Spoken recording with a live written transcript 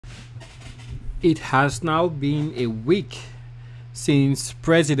It has now been a week since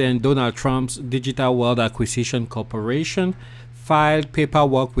President Donald Trump's Digital World Acquisition Corporation filed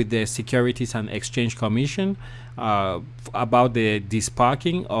paperwork with the Securities and Exchange Commission about the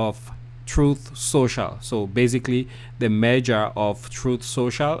desparking of Truth Social. So basically the merger of Truth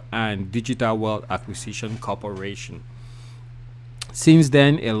Social and Digital World Acquisition Corporation. Since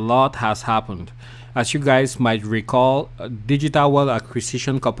then, a lot has happened. As you guys might recall, Digital World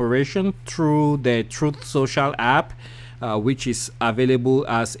Acquisition Corporation, through the Truth Social app, which is available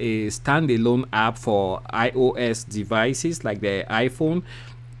as a standalone app for iOS devices like the iPhone,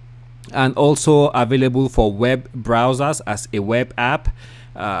 and also available for web browsers as a web app,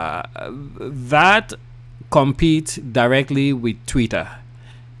 that competes directly with Twitter.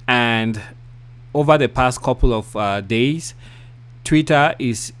 And over the past couple of days, Twitter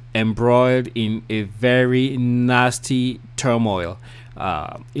is embroiled in a very nasty turmoil.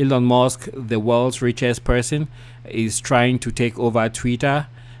 Elon Musk, the world's richest person, is trying to take over Twitter,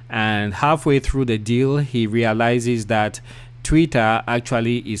 and halfway through the deal he realizes that Twitter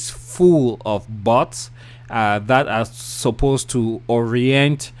actually is full of bots that are supposed to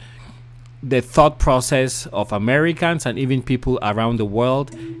orient the thought process of Americans and even people around the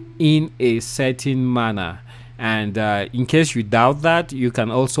world in a certain manner. And in case you doubt that, you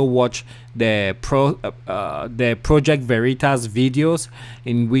can also watch the Project Veritas videos,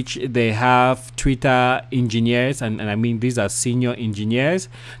 in which they have Twitter engineers, and I mean these are senior engineers,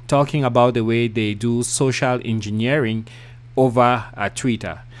 talking about the way they do social engineering over at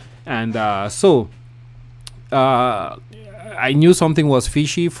Twitter. And so I knew something was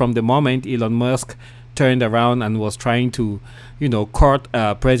fishy from the moment Elon Musk turned around and was trying to, court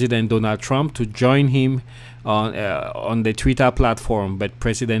President Donald Trump to join him on the Twitter platform. But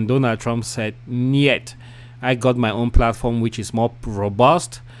President Donald Trump said, "Niet, I got my own platform, which is more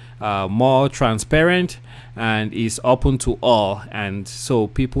robust, more transparent, and is open to all." And so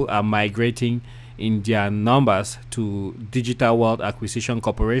people are migrating in their numbers to Digital World Acquisition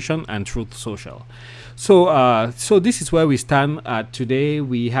Corporation and Truth Social. So this is where we stand today.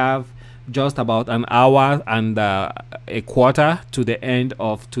 We have just about an hour and a quarter to the end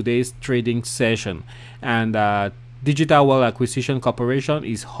of today's trading session, and Digital World Acquisition Corporation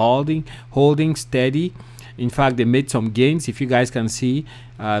is holding steady. In fact, they made some gains. If you guys can see,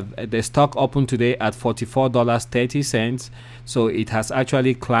 the stock opened today at $44.30, so it has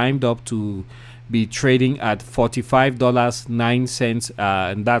actually climbed up to be trading at $45.09,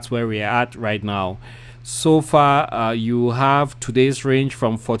 and that's where we are at right now. So far, you have today's range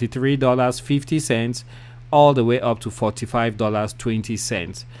from $43.50 all the way up to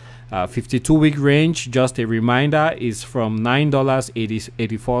 $45.20. 52-week range, just a reminder, is from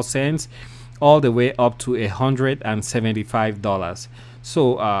 $9.84 all the way up to $175.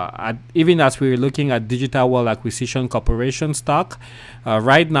 So even as we were looking at Digital World Acquisition Corporation stock,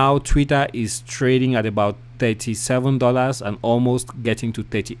 right now Twitter is trading at about $37 and almost getting to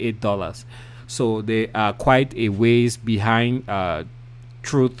 $38. So they are quite a ways behind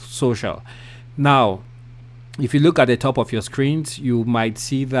Truth Social. Now, if you look at the top of your screens, you might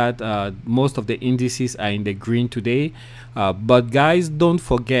see that most of the indices are in the green today. But guys, don't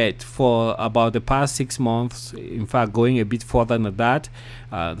forget, for about the past 6 months, in fact going a bit further than that,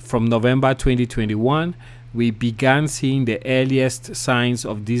 from November 2021, we began seeing the earliest signs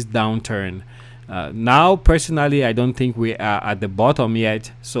of this downturn. Now, personally, I don't think we are at the bottom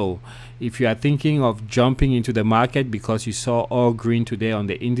yet. So if you are thinking of jumping into the market because you saw all green today on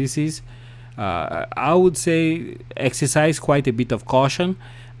the indices, I would say exercise quite a bit of caution.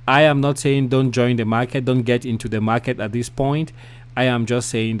 I am not saying don't join the market, don't get into the market at this point. I am just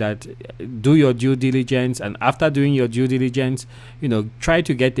saying that do your due diligence, and after doing your due diligence, try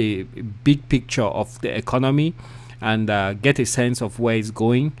to get a big picture of the economy and get a sense of where it's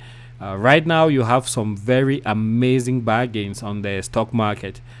going. Right now you have some very amazing bargains on the stock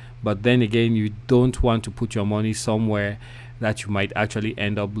market, but then again, you don't want to put your money somewhere that you might actually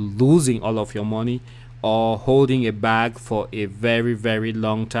end up losing all of your money or holding a bag for a very, very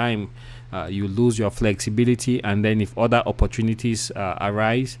long time. You lose your flexibility, and then if other opportunities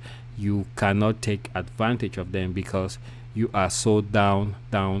arise, you cannot take advantage of them because you are so down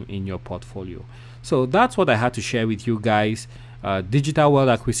in your portfolio. So that's what I had to share with you guys. Digital World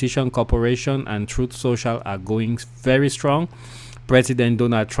Acquisition Corporation and Truth Social are going very strong. President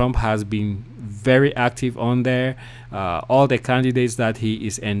Donald Trump has been very active on there. All the candidates that he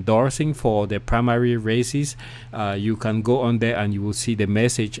is endorsing for the primary races, you can go on there and you will see the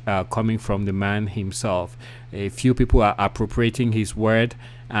message coming from the man himself. A few people are appropriating his word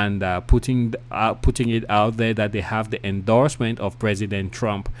and putting it out there that they have the endorsement of President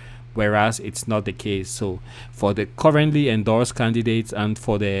Trump. whereas it's not the case. So for the currently endorsed candidates and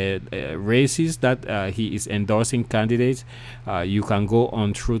for the races that he is endorsing candidates, you can go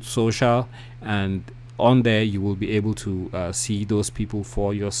on Truth Social, and on there you will be able to see those people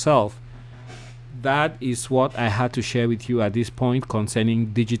for yourself. That is what I had to share with you at this point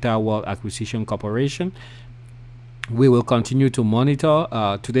concerning Digital World Acquisition Corporation. We will continue to monitor.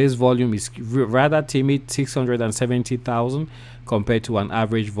 Today's volume is rather timid, 670,000 compared to an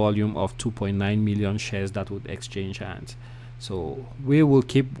average volume of 2.9 million shares that would exchange hands. So we will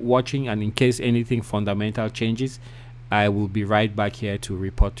keep watching, and in case anything fundamental changes, I will be right back here to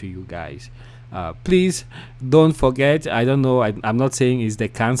report to you guys. Please don't forget, I don't know, I'm not saying it's the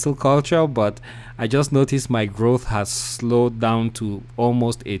cancel culture, but I just noticed my growth has slowed down to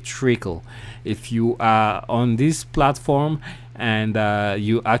almost a trickle. If you are on this platform and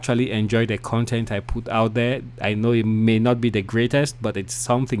you actually enjoy the content I put out there, I know it may not be the greatest, but it's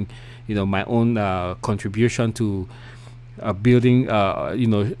something, you know, my own contribution to building, you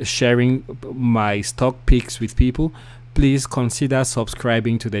know, sharing my stock picks with people. Please consider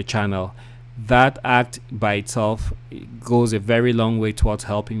subscribing to the channel. That act by itself goes a very long way towards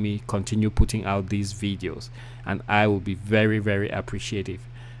helping me continue putting out these videos, and I will be very, very appreciative.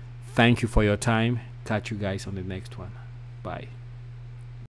 Thank you for your time. Catch you guys on the next one. Bye.